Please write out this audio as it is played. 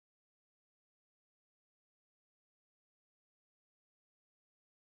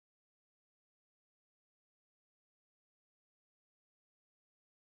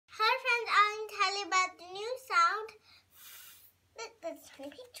Hi friends, I'm going to tell you about the new sound. Look, there's a funny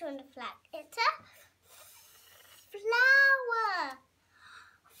picture on the flag. It's a flower.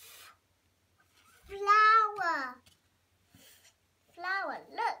 Flower. Flower.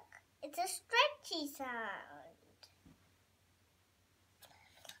 Look, it's a stretchy sound.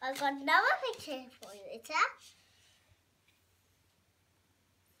 I've got another picture for you. It's a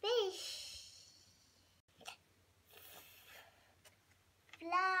fish.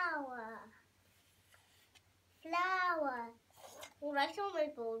 Flower. Flower. I'll write on my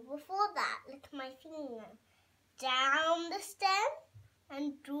board. Before that, lick my finger. Down the stem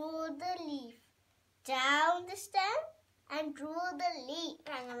and draw the leaf. Down the stem and draw the leaf.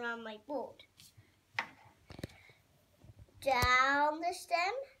 Hang around my board. Down the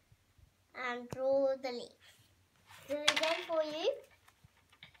stem and draw the leaf. Do it again for you.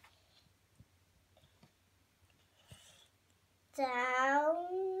 Down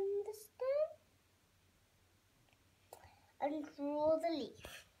the stem and draw the leaf.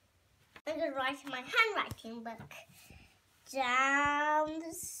 I'm going to write in my handwriting book. Down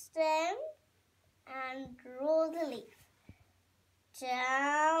the stem and draw the leaf.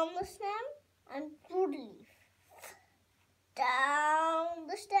 Down the stem and draw the leaf. Down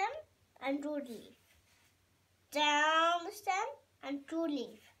the stem and draw the leaf. Down the stem and draw the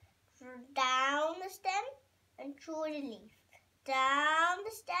leaf. Down the stem and draw the leaf. Down the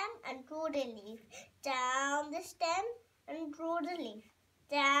stem and draw the leaf. Down the stem and draw the leaf.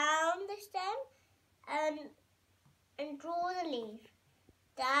 Down the stem and draw the leaf.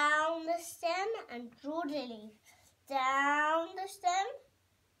 Down the stem and draw the leaf.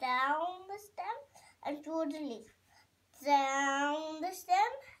 Down the stem and draw the leaf. Down the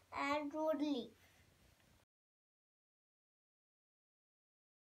stem and draw the leaf.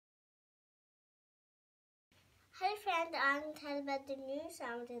 Hi friends, I'm going to tell you about the new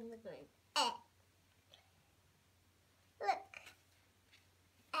sound in the group. Look.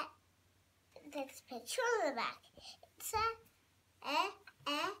 There's a picture on the back. It's a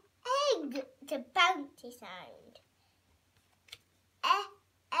egg. It's a bouncy sound. Egg.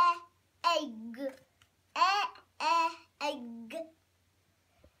 Egg.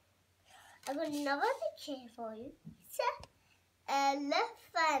 I've got another picture for you. It's an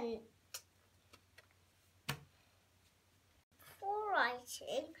elephant. For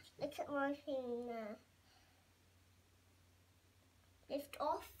writing, look at my finger. Lift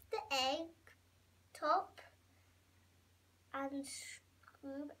off the egg top and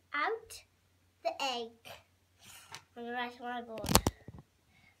scoop out the egg. I'm going to write on my board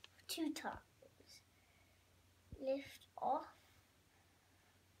 2 times. Lift off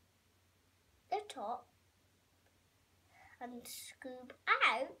the top and scoop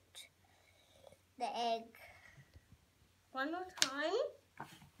out the egg. One more time.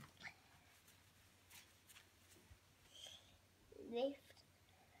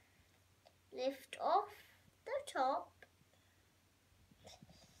 Lift off the top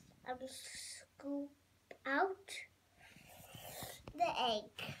and scoop out the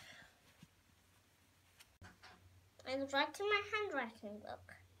egg. I'm writing my handwriting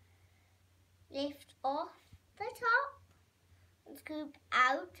book. Lift off the top and scoop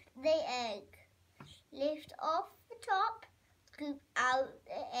out the egg. Lift off the top, scoop out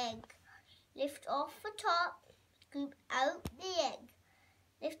the egg. Lift off the top, scoop out the egg.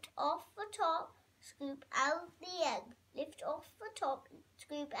 Lift off the top, scoop out the egg. Lift off the top,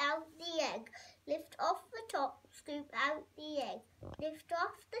 scoop out the egg. Lift off the top, scoop out the egg. Lift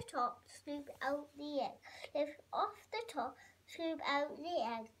off the top, scoop out the egg. Lift off the top, scoop out the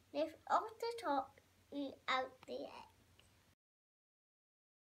egg. Lift off the top, scoop out the egg.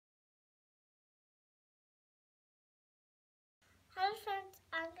 Hello friends,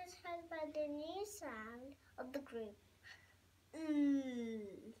 I'm going to tell you about the new sound of the group.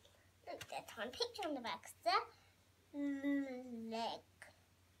 Look, there's one picture on the back.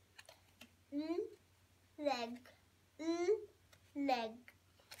 Leg. Leg.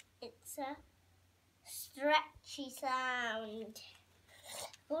 It's a stretchy sound.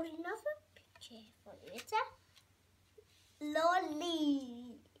 I've got another picture for you. It's a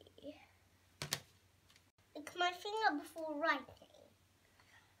lolly. Look at my finger before writing.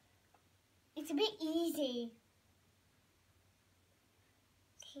 It's a bit easy.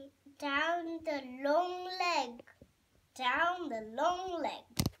 Down the long leg. Down the long leg.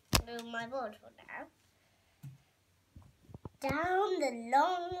 I'll move my board for now. Down the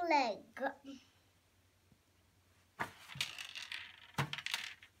long leg.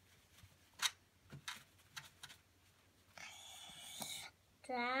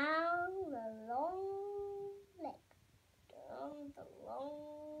 Down the long leg. Down the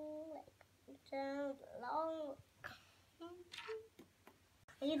long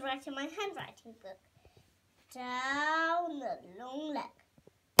I can write in my handwriting book. Down the long leg,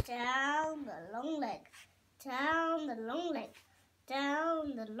 down the long leg, down the long leg,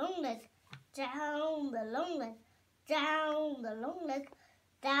 down the long leg, down the long leg, down the long leg,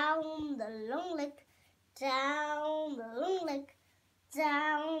 down the long leg, down the long leg,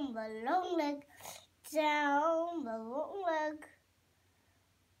 down the long leg, down the long leg,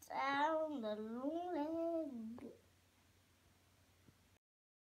 down the long leg.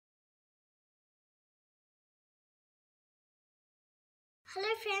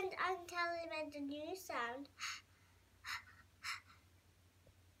 Hello friend, I'm telling you the new sound.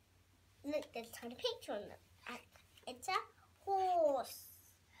 Look, there's a tiny picture on it. It's a horse.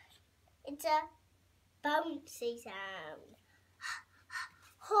 It's a bouncy sound.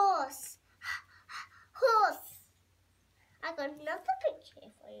 Horse. Horse. I got another picture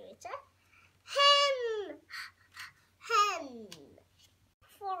for you. It's a hen. Hen.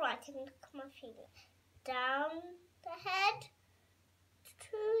 Before writing, look at my finger. Down the head,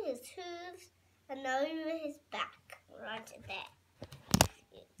 to his hooves, and over his back. Right there.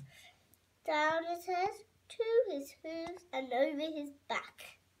 Down his head, to his hooves, and over his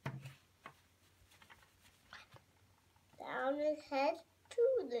back. Down his head, to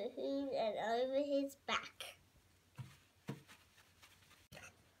the hooves, and over his back.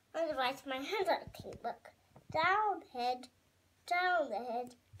 I'm going to write in my handwriting book. Down the head,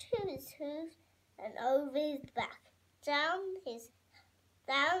 to his hooves, and over his back. Down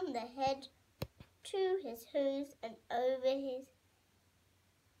the head, to his hooves, and over his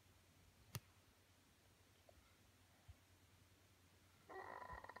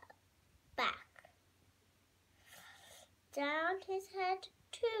back. Down his head,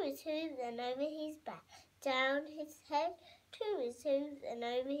 to his hooves, and over his back. Down his head, to his hooves, and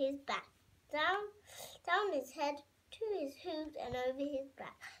over his back. Down his head, to his hooves, and over his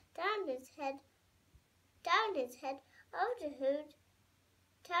back. Down his head, over the hooves,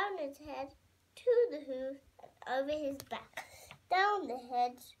 down his head, to the hooves, and over his back. Down the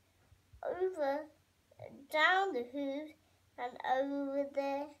head, down the hooves, and over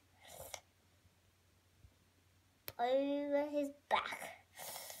his back.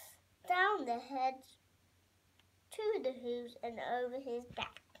 Down the head, to the hooves, and over his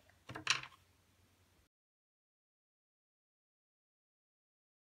back.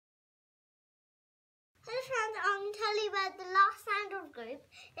 Hello friends, I'm going to tell you about the last sound of group.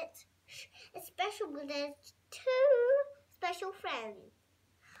 It's special because there's two special friends.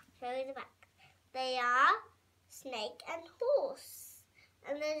 I'll show you the back. They are snake and horse.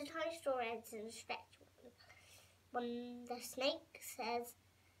 And there's a tiny story in the stretch one. When the snake says,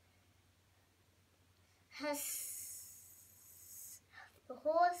 the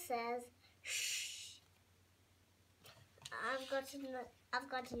horse says, shh. I've got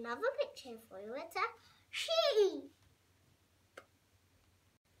another picture for you. It's a sheep.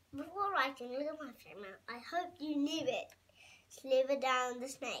 Before writing, look at my finger. I hope you knew it. Sliver down the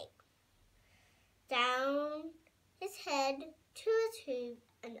snake. Down his head, to his hoof,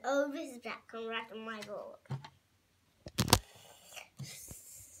 and over his back. I'm right on my board.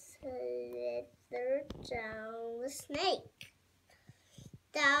 Slither down the snake.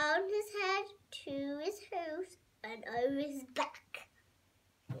 Down his head, to his hoof, and over his back.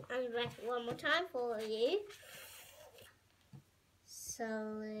 I'm write it one more time for you.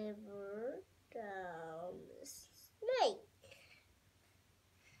 Sliver down the snake.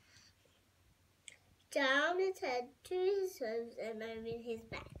 Down his head, to his hooves, and over his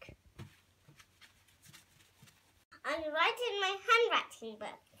back. I'm writing my handwriting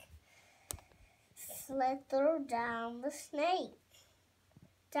book. Slither down the snake.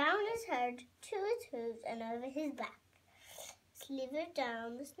 Down his head, to his hooves, and over his back. Slither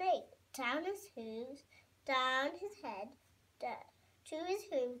down the snake. Down his hooves, down his head, to his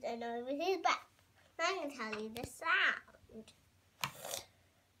hooves, and over his back. Now I'm going to tell you the sound.